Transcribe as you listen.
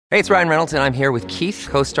Hey, it's Ryan Reynolds, and I'm here with Keith,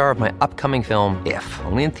 co-star of my upcoming film, If,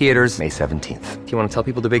 only in theaters May 17th. Do you want to tell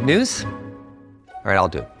people the big news? All right, I'll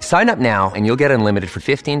do it. Sign up now and you'll get unlimited for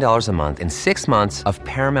 $15 a month and 6 months of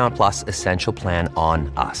Paramount Plus Essential Plan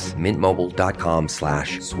on us.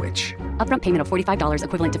 MintMobile.com/switch. Upfront payment of $45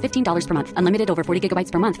 equivalent to $15 per month. Unlimited over 40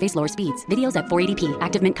 gigabytes per month. Face lower speeds. Videos at 480p.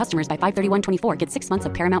 Active Mint customers by 531.24 get 6 months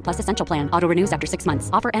of Paramount Plus Essential Plan. Auto renews after 6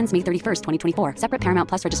 months. Offer ends May 31st, 2024. Separate Paramount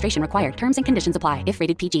Plus registration required. Terms and conditions apply if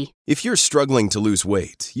rated PG. If you're struggling to lose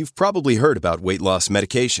weight, you've probably heard about weight loss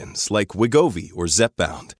medications like Wegovy or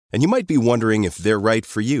Zepbound, and you might be wondering if they're right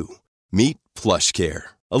for you. Meet PlushCare,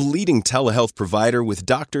 a leading telehealth provider with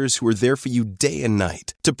doctors who are there for you day and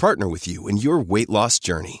night to partner with you in your weight loss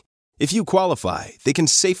journey. If you qualify, they can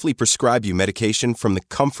safely prescribe you medication from the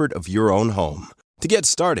comfort of your own home. To get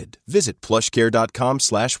started, visit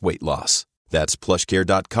plushcare.com/weightloss. That's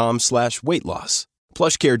plushcare.com/weightloss.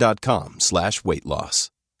 plushcare.com/weightloss.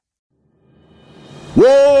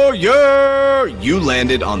 Warrior! You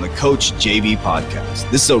landed on the Coach JB podcast.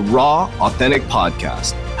 This is a raw, authentic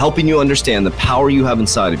podcast helping you understand the power you have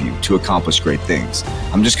inside of you to accomplish great things.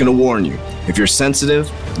 I'm just going to warn you, if you're sensitive,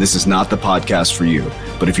 this is not the podcast for you.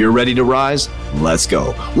 But if you're ready to rise, let's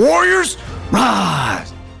go. Warriors,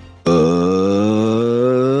 rise!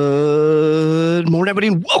 Good morning, everybody,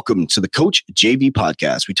 and welcome to the Coach JB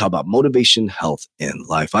podcast. We talk about motivation, health, and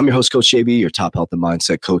life. I'm your host, Coach JB, your top health and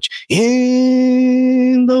mindset coach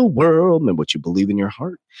in the world. And what you believe in your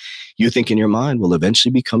heart, you think in your mind will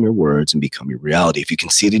eventually become your words and become your reality. If you can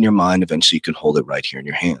see it in your mind, eventually you can hold it right here in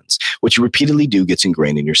your hands. What you repeatedly do gets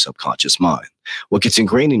ingrained in your subconscious mind. What gets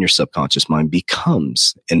ingrained in your subconscious mind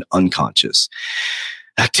becomes an unconscious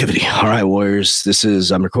activity. All right, warriors,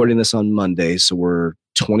 I'm recording this on Monday, so we're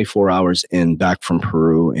 24 hours in back from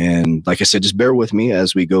Peru. And like I said, just bear with me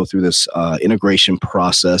as we go through this integration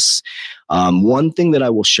process. One thing that I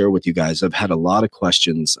will share with you guys, I've had a lot of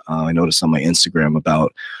questions. I noticed on my Instagram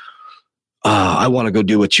about, I want to go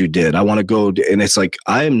do what you did. I want to go. And it's like,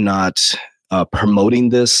 I am not promoting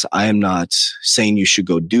this. I am not saying you should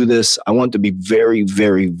go do this. I want to be very,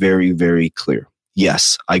 very, very, very clear.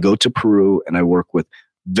 Yes, I go to Peru and I work with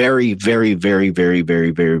very, very, very, very,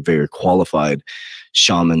 very, very, very qualified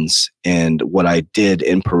shamans. And what I did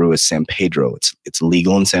in Peru is San Pedro. It's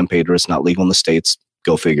legal in San Pedro. It's not legal in the States.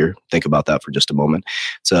 Go figure. Think about that for just a moment.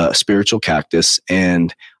 It's a spiritual cactus.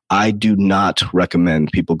 And I do not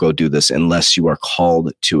recommend people go do this unless you are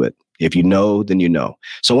called to it. If you know, then you know.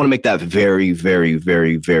 So I want to make that very, very,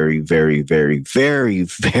 very, very, very, very, very,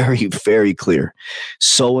 very, very clear.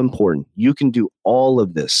 So important. You can do all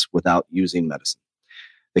of this without using medicine.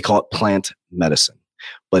 They call it plant medicine.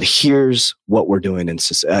 But here's what we're doing.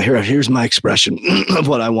 Here's my expression of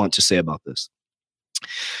what I want to say about this.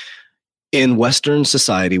 In Western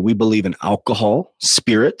society, we believe in alcohol,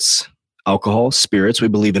 spirits. We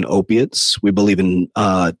believe in opiates. We believe in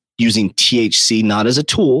using THC not as a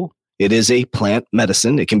tool. It is a plant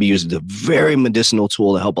medicine. It can be used as a very medicinal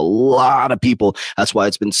tool to help a lot of people. That's why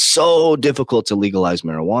it's been so difficult to legalize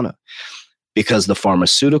marijuana, because the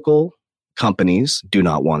pharmaceutical companies do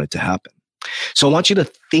not want it to happen. So I want you to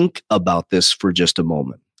think about this for just a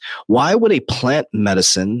moment. Why would a plant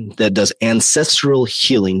medicine that does ancestral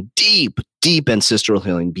healing, deep, deep ancestral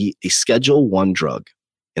healing, be a Schedule I drug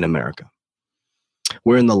in America?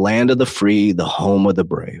 We're in the land of the free, the home of the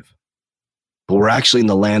brave. But we're actually in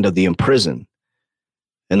the land of the imprisoned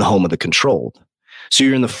and the home of the controlled. So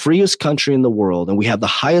you're in the freest country in the world, and we have the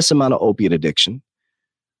highest amount of opiate addiction.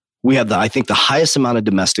 We have, I think, the highest amount of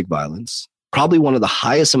domestic violence, probably one of the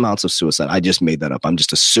highest amounts of suicide. I just made that up. I'm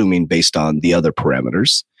just assuming based on the other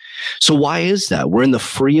parameters. So why is that? We're in the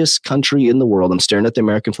freest country in the world. I'm staring at the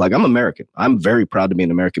American flag. I'm American. I'm very proud to be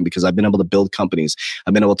an American because I've been able to build companies.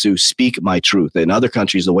 I've been able to speak my truth. In other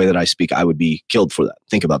countries, the way that I speak, I would be killed for that.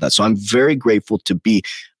 Think about that. So I'm very grateful to be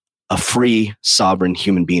a free, sovereign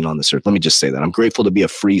human being on this earth. Let me just say that. I'm grateful to be a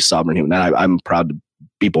free, sovereign human. And I'm proud to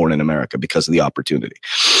be born in America because of the opportunity.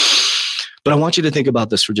 But I want you to think about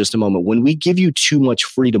this for just a moment. When we give you too much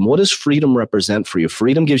freedom, what does freedom represent for you?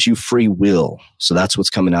 Freedom gives you free will. So that's what's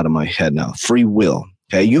coming out of my head now. Free will.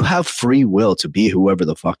 Okay. You have free will to be whoever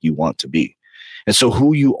the fuck you want to be. And so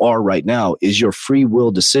who you are right now is your free will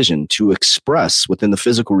decision to express within the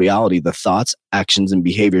physical reality, the thoughts, actions, and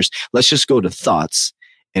behaviors. Let's just go to thoughts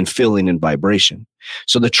and feeling and vibration.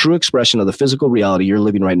 So the true expression of the physical reality you're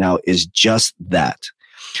living right now is just that.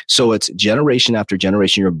 So it's generation after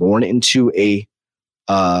generation. You're born into a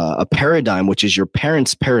paradigm, which is your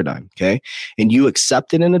parents' paradigm. Okay. And you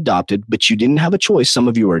accepted and adopted, but you didn't have a choice. Some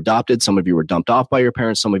of you were adopted. Some of you were dumped off by your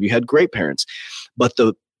parents. Some of you had great parents, but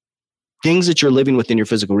the things that you're living within your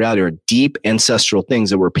physical reality are deep ancestral things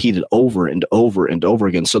that were repeated over and over and over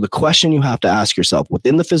again. So the question you have to ask yourself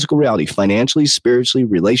within the physical reality, financially, spiritually,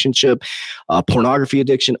 relationship, pornography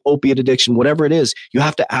addiction, opiate addiction, whatever it is, you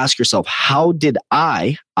have to ask yourself, how did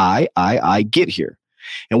I get here?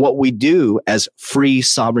 And what we do as free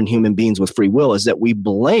sovereign human beings with free will is that we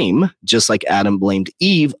blame, just like Adam blamed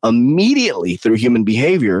Eve immediately through human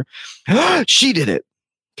behavior. She did it.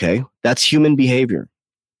 Okay. That's human behavior.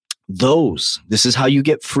 This is how you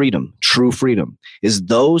get freedom, true freedom, is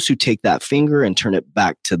those who take that finger and turn it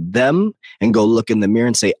back to them and go look in the mirror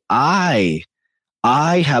and say, I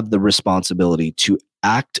have the responsibility to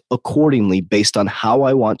act accordingly based on how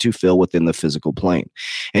I want to feel within the physical plane.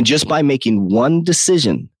 And just by making one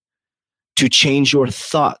decision to change your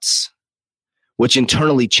thoughts, which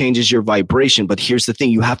internally changes your vibration. But here's the thing,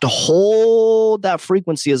 you have to hold that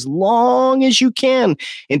frequency as long as you can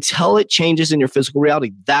until it changes in your physical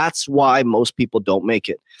reality. That's why most people don't make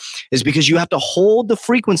it, is because you have to hold the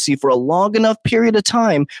frequency for a long enough period of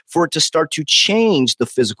time for it to start to change the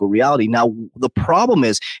physical reality. Now, the problem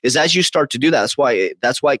is as you start to do that,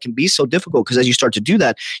 that's why it can be so difficult, because as you start to do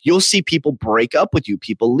that, you'll see people break up with you,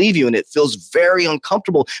 people leave you, and it feels very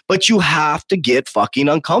uncomfortable, but you have to get fucking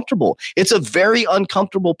uncomfortable. It's a very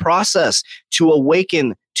uncomfortable process to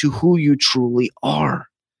awaken to who you truly are.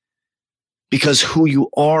 Because who you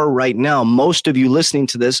are right now, most of you listening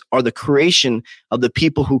to this are the creation of the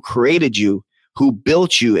people who created you, who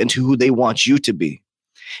built you into who they want you to be.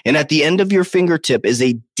 And at the end of your fingertip is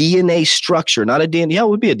a DNA structure, not a DNA. Yeah, it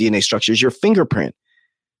would be a DNA structure. It's your fingerprint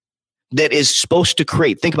that is supposed to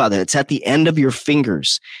create. Think about that. It's at the end of your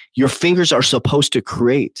fingers. Your fingers are supposed to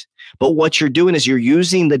create. But what you're doing is you're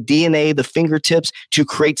using the DNA, the fingertips, to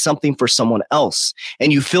create something for someone else.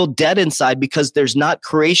 And you feel dead inside because there's not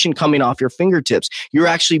creation coming off your fingertips. You're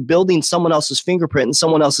actually building someone else's fingerprint and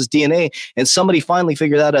someone else's DNA. And somebody finally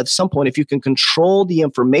figured out at some point, if you can control the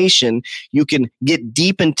information, you can get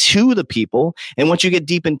deep into the people. And once you get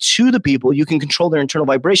deep into the people, you can control their internal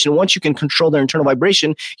vibration. Once you can control their internal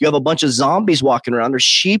vibration, you have a bunch of zombies walking around or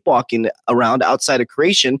sheep walking around outside of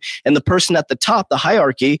creation. And the person at the top, the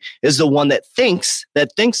hierarchy, is the one that thinks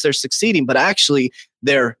they're succeeding, but actually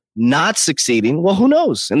they're not succeeding. Well, who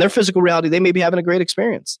knows? In their physical reality, they may be having a great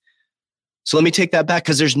experience. So let me take that back,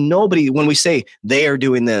 because there's nobody, when we say they are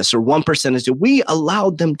doing this or 1% is doing, we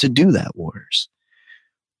allowed them to do that, warriors.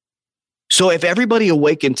 So if everybody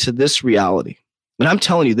awakened to this reality, and I'm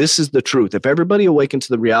telling you, this is the truth. If everybody awakened to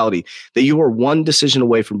the reality that you are one decision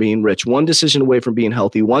away from being rich, one decision away from being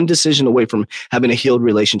healthy, one decision away from having a healed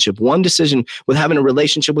relationship, one decision with having a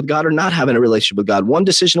relationship with God or not having a relationship with God, one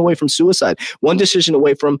decision away from suicide, one decision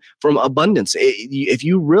away from abundance. If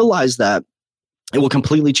you realize that, it will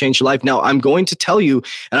completely change your life. Now, I'm going to tell you,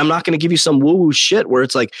 and I'm not going to give you some woo-woo shit where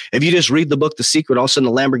it's like, if you just read the book, The Secret, all of a sudden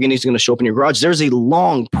a Lamborghini is going to show up in your garage. There's a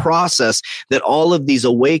long process that all of these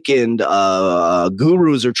awakened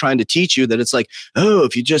gurus are trying to teach you, that it's like, oh,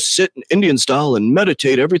 if you just sit in Indian style and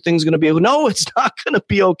meditate, everything's going to be okay. No, it's not going to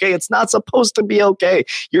be okay. It's not supposed to be okay.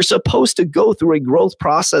 You're supposed to go through a growth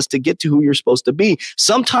process to get to who you're supposed to be.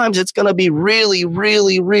 Sometimes it's going to be really,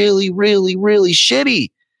 really, really, really, really shitty.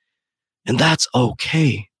 And that's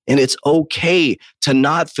okay. And it's okay to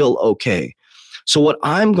not feel okay. So what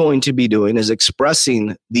I'm going to be doing is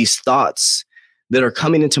expressing these thoughts that are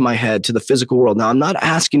coming into my head to the physical world. Now, I'm not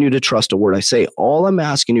asking you to trust a word I say. All I'm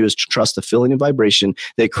asking you is to trust the feeling and vibration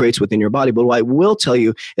that it creates within your body. But what I will tell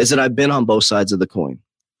you is that I've been on both sides of the coin.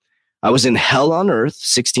 I was in hell on earth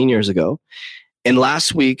 16 years ago. And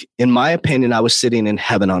last week, in my opinion, I was sitting in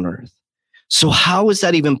heaven on earth. So how is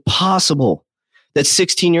that even possible? That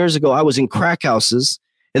 16 years ago, I was in crack houses.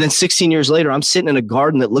 And then 16 years later, I'm sitting in a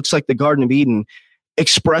garden that looks like the Garden of Eden,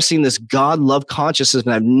 expressing this God love consciousness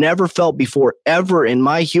that I've never felt before, ever in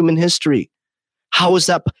my human history. How is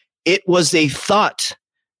that? It was a thought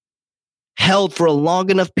held for a long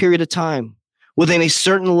enough period of time within a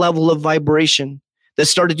certain level of vibration that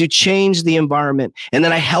started to change the environment. And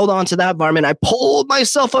then I held on to that environment. I pulled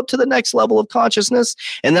myself up to the next level of consciousness.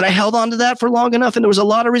 And then I held on to that for long enough. And there was a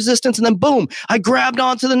lot of resistance. And then boom, I grabbed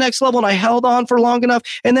on to the next level and I held on for long enough.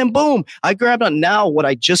 And then boom, I grabbed on. Now what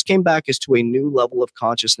I just came back is to a new level of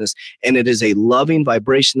consciousness. And it is a loving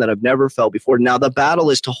vibration that I've never felt before. Now the battle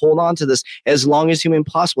is to hold on to this as long as humanly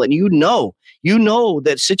possible. And you know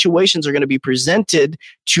that situations are going to be presented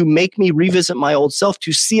to make me revisit my old self,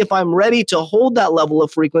 to see if I'm ready to hold that level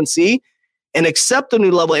of frequency and accept the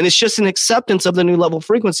new level. And it's just an acceptance of the new level of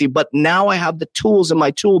frequency. But now I have the tools in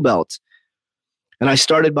my tool belt. And I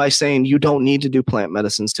started by saying, you don't need to do plant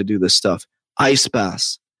medicines to do this stuff. Ice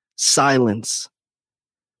baths, silence,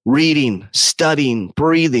 reading, studying,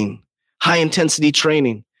 breathing, high intensity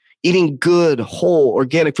training, eating good, whole,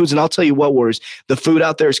 organic foods. And I'll tell you what, Warriors, the food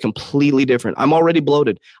out there is completely different. I'm already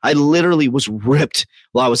bloated. I literally was ripped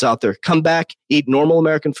while I was out there. Come back, eat normal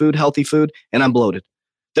American food, healthy food, and I'm bloated.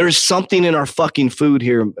 There is something in our fucking food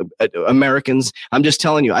here, Americans. I'm just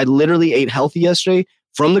telling you, I literally ate healthy yesterday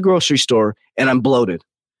from the grocery store and I'm bloated.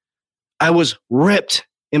 I was ripped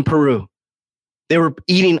in Peru. They were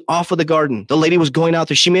eating off of the garden. The lady was going out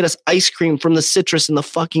there. She made us ice cream from the citrus in the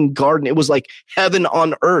fucking garden. It was like heaven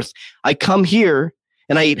on earth. I come here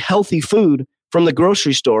and I eat healthy food from the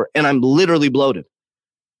grocery store and I'm literally bloated.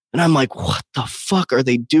 And I'm like, what the fuck are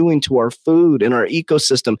they doing to our food and our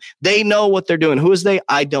ecosystem? They know what they're doing. Who is they?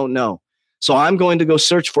 I don't know. So I'm going to go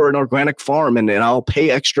search for an organic farm and I'll pay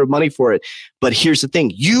extra money for it. But here's the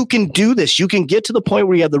thing. You can do this. You can get to the point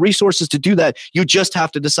where you have the resources to do that. You just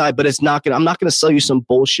have to decide, but I'm not going to sell you some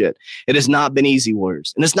bullshit. It has not been easy,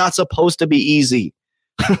 Warriors. And it's not supposed to be easy.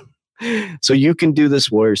 So you can do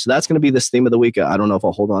this, Warriors. So that's going to be this theme of the week. I don't know if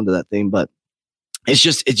I'll hold on to that theme, but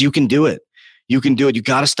you can do it. You can do it. You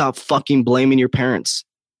got to stop fucking blaming your parents.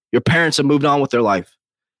 Your parents have moved on with their life.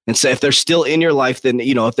 And so if they're still in your life, then,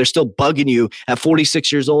 if they're still bugging you at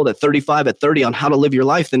 46 years old, at 35, at 30 on how to live your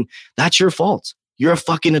life, then that's your fault. You're a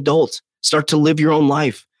fucking adult. Start to live your own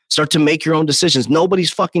life. Start to make your own decisions.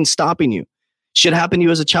 Nobody's fucking stopping you. Shit happened to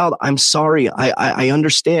you as a child. I'm sorry. I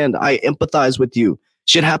understand. I empathize with you.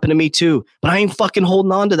 Shit happened to me too. But I ain't fucking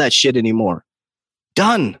holding on to that shit anymore.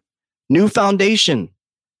 Done. New foundation.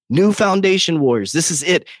 New foundation, Warriors. This is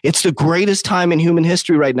it. It's the greatest time in human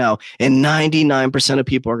history right now. And 99% of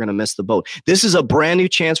people are going to miss the boat. This is a brand new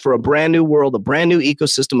chance for a brand new world, a brand new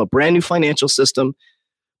ecosystem, a brand new financial system.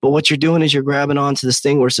 But what you're doing is you're grabbing onto this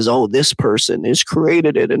thing where it says, oh, this person has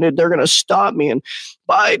created it and they're going to stop me. And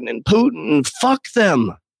Biden and Putin, fuck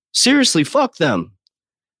them. Seriously, fuck them.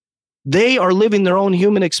 They are living their own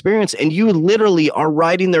human experience and you literally are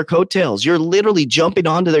riding their coattails. You're literally jumping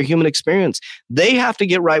onto their human experience. They have to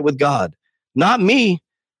get right with God, not me.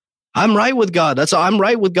 I'm right with God. I'm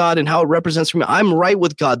right with God and how it represents for me. I'm right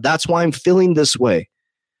with God. That's why I'm feeling this way.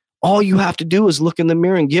 All you have to do is look in the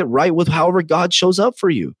mirror and get right with however God shows up for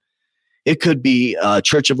you. It could be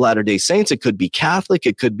Church of Latter-day Saints. It could be Catholic.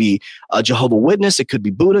 It could be Jehovah's Witness. It could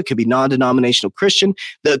be Buddha. It could be non-denominational Christian.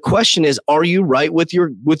 The question is, are you right with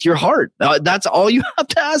your heart? That's all you have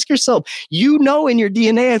to ask yourself. You know in your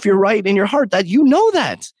DNA if you're right in your heart. That you know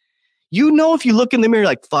that. You know if you look in the mirror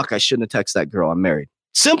like, fuck, I shouldn't have texted that girl. I'm married.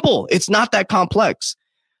 Simple. It's not that complex.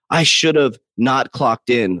 I should have not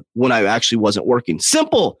clocked in when I actually wasn't working.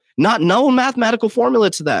 Simple. No mathematical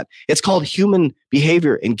formula to that. It's called human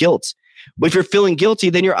behavior and guilt. But if you're feeling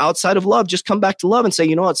guilty, then you're outside of love. Just come back to love and say,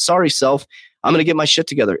 you know what? Sorry, self. I'm going to get my shit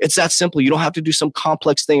together. It's that simple. You don't have to do some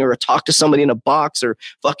complex thing or talk to somebody in a box or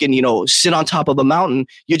fucking, sit on top of a mountain.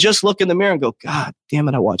 You just look in the mirror and go, God damn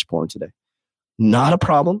it, I watched porn today. Not a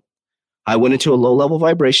problem. I went into a low level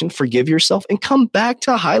vibration. Forgive yourself and come back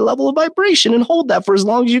to a high level of vibration and hold that for as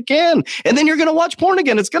long as you can. And then you're going to watch porn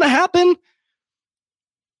again. It's going to happen.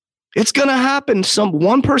 It's going to happen.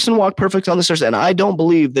 One person walked perfect on this earth, and I don't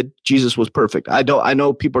believe that Jesus was perfect. I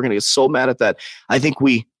know people are going to get so mad at that. I think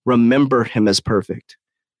we remember him as perfect.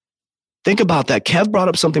 Think about that. Kev brought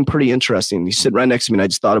up something pretty interesting. He's sitting right next to me, and I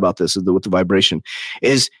just thought about this with the vibration.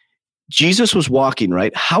 Is Jesus was walking,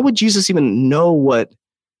 right? How would Jesus even know what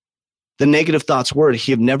the negative thoughts were?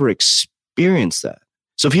 He had never experienced that.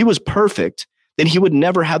 So if he was perfect, then he would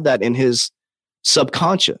never have that in his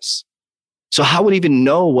subconscious. So how would he even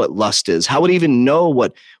know what lust is? How would he even know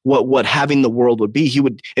what having the world would be?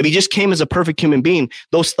 If he just came as a perfect human being,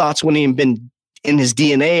 those thoughts wouldn't even been in his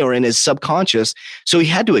DNA or in his subconscious. So he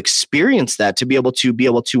had to experience that to be able to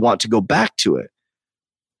want to go back to it.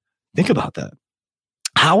 Think about that.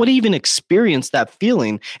 How would he even experience that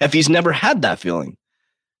feeling if he's never had that feeling?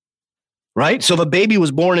 Right? So if a baby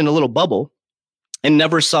was born in a little bubble and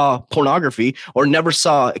never saw pornography or never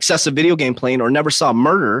saw excessive video game playing or never saw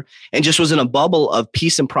murder and just was in a bubble of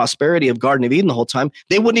peace and prosperity of Garden of Eden the whole time,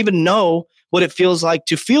 they wouldn't even know what it feels like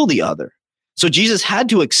to feel the other. So Jesus had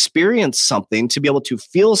to experience something to be able to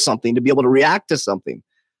feel something, to be able to react to something.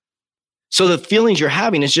 So the feelings you're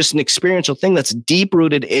having is just an experiential thing that's deep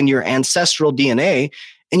rooted in your ancestral DNA,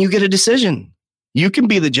 and you get a decision. You can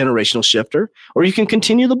be the generational shifter or you can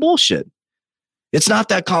continue the bullshit. It's not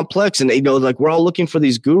that complex. And, we're all looking for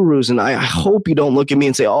these gurus. And I hope you don't look at me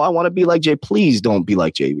and say, oh, I want to be like Jay. Please don't be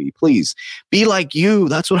like JV. Please be like you.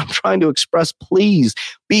 That's what I'm trying to express. Please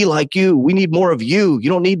be like you. We need more of you. You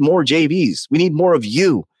don't need more JVs. We need more of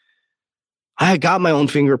you. I got my own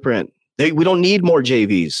fingerprint. We don't need more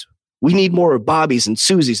JVs. We need more of Bobbies and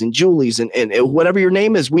Susies and Julies and whatever your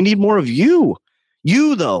name is. We need more of you.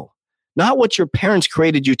 You, though. not what your parents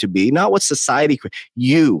created you to be, not what society created,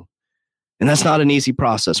 you. And that's not an easy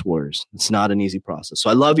process, warriors. It's not an easy process. So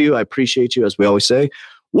I love you. I appreciate you. As we always say,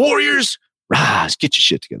 warriors, rise, get your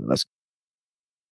shit together. Let's